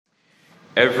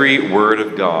Every word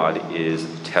of God is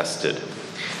tested.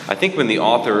 I think when the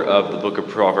author of the book of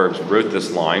Proverbs wrote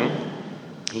this line,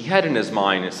 he had in his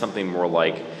mind something more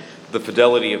like, the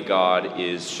fidelity of God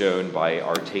is shown by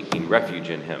our taking refuge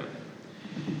in him.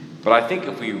 But I think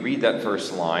if we read that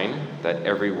first line, that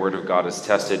every word of God is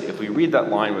tested, if we read that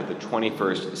line with the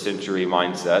 21st century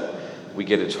mindset, we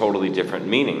get a totally different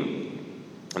meaning.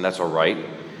 And that's all right.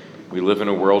 We live in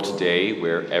a world today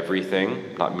where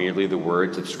everything, not merely the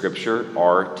words of Scripture,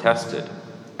 are tested.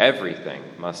 Everything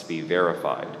must be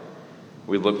verified.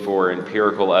 We look for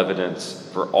empirical evidence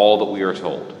for all that we are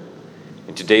told.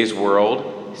 In today's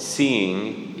world,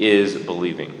 seeing is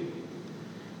believing.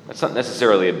 That's not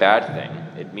necessarily a bad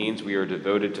thing. It means we are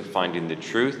devoted to finding the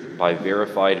truth by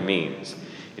verified means.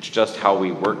 It's just how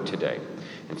we work today.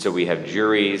 And so we have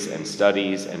juries and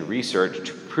studies and research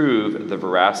to prove the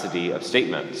veracity of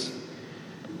statements.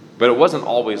 But it wasn't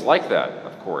always like that,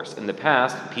 of course. In the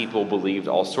past, people believed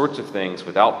all sorts of things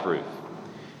without proof.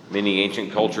 Many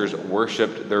ancient cultures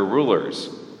worshipped their rulers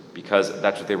because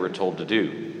that's what they were told to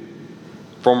do.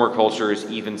 Former cultures,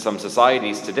 even some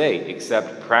societies today,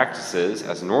 accept practices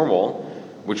as normal,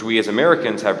 which we as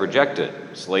Americans have rejected: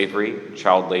 slavery,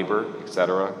 child labor,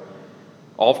 etc.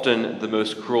 Often, the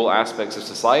most cruel aspects of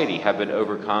society have been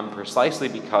overcome precisely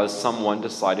because someone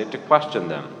decided to question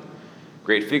them.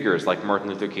 Great figures like Martin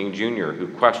Luther King Jr., who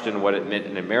questioned what it meant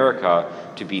in America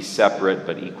to be separate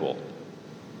but equal.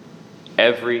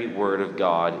 Every word of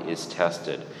God is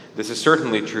tested. This is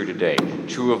certainly true today,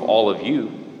 true of all of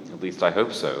you, at least I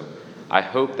hope so. I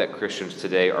hope that Christians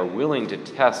today are willing to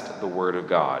test the Word of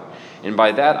God. And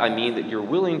by that I mean that you're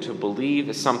willing to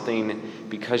believe something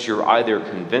because you're either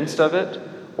convinced of it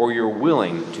or you're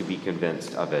willing to be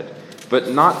convinced of it, but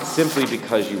not simply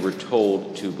because you were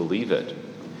told to believe it.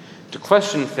 To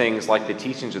question things like the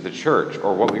teachings of the church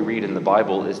or what we read in the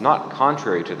Bible is not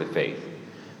contrary to the faith.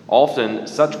 Often,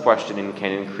 such questioning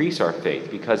can increase our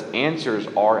faith because answers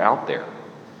are out there.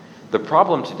 The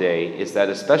problem today is that,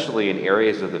 especially in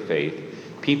areas of the faith,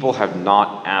 people have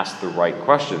not asked the right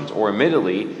questions, or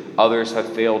admittedly, others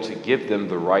have failed to give them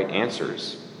the right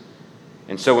answers.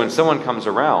 And so when someone comes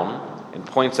around and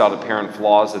points out apparent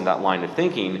flaws in that line of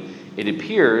thinking, it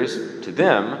appears to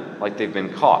them like they've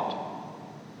been caught.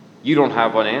 You don't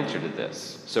have one answer to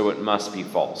this, so it must be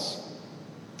false.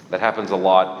 That happens a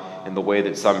lot in the way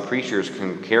that some preachers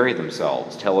can carry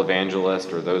themselves,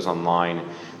 televangelists or those online.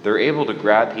 They're able to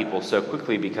grab people so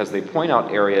quickly because they point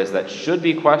out areas that should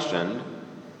be questioned,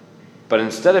 but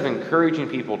instead of encouraging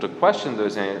people to question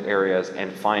those areas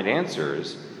and find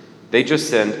answers, they just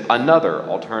send another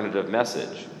alternative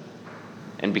message.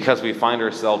 And because we find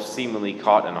ourselves seemingly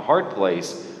caught in a hard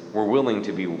place, we're willing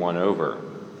to be won over.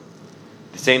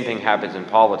 The same thing happens in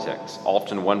politics.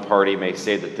 Often one party may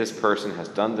say that this person has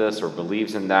done this or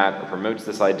believes in that or promotes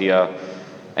this idea,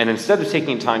 and instead of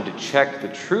taking time to check the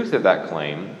truth of that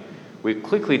claim, we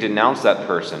quickly denounce that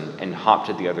person and hop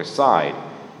to the other side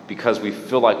because we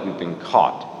feel like we've been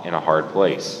caught in a hard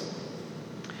place.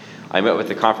 I met with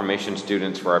the confirmation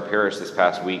students for our parish this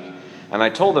past week, and I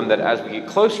told them that as we get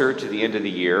closer to the end of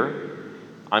the year,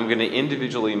 I'm going to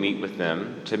individually meet with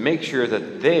them to make sure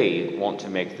that they want to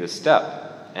make this step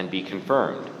and be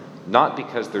confirmed, not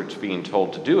because they're being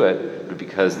told to do it, but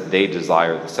because they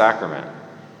desire the sacrament.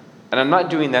 And I'm not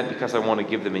doing that because I want to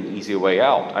give them an easy way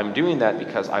out. I'm doing that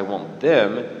because I want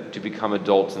them to become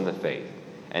adults in the faith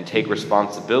and take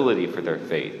responsibility for their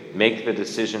faith, make the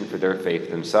decision for their faith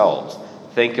themselves,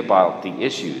 think about the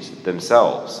issues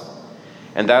themselves.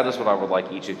 And that is what I would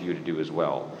like each of you to do as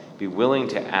well. Be willing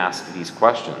to ask these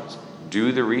questions.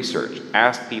 Do the research.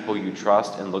 Ask people you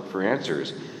trust and look for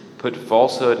answers. Put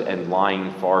falsehood and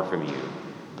lying far from you,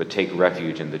 but take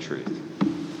refuge in the truth.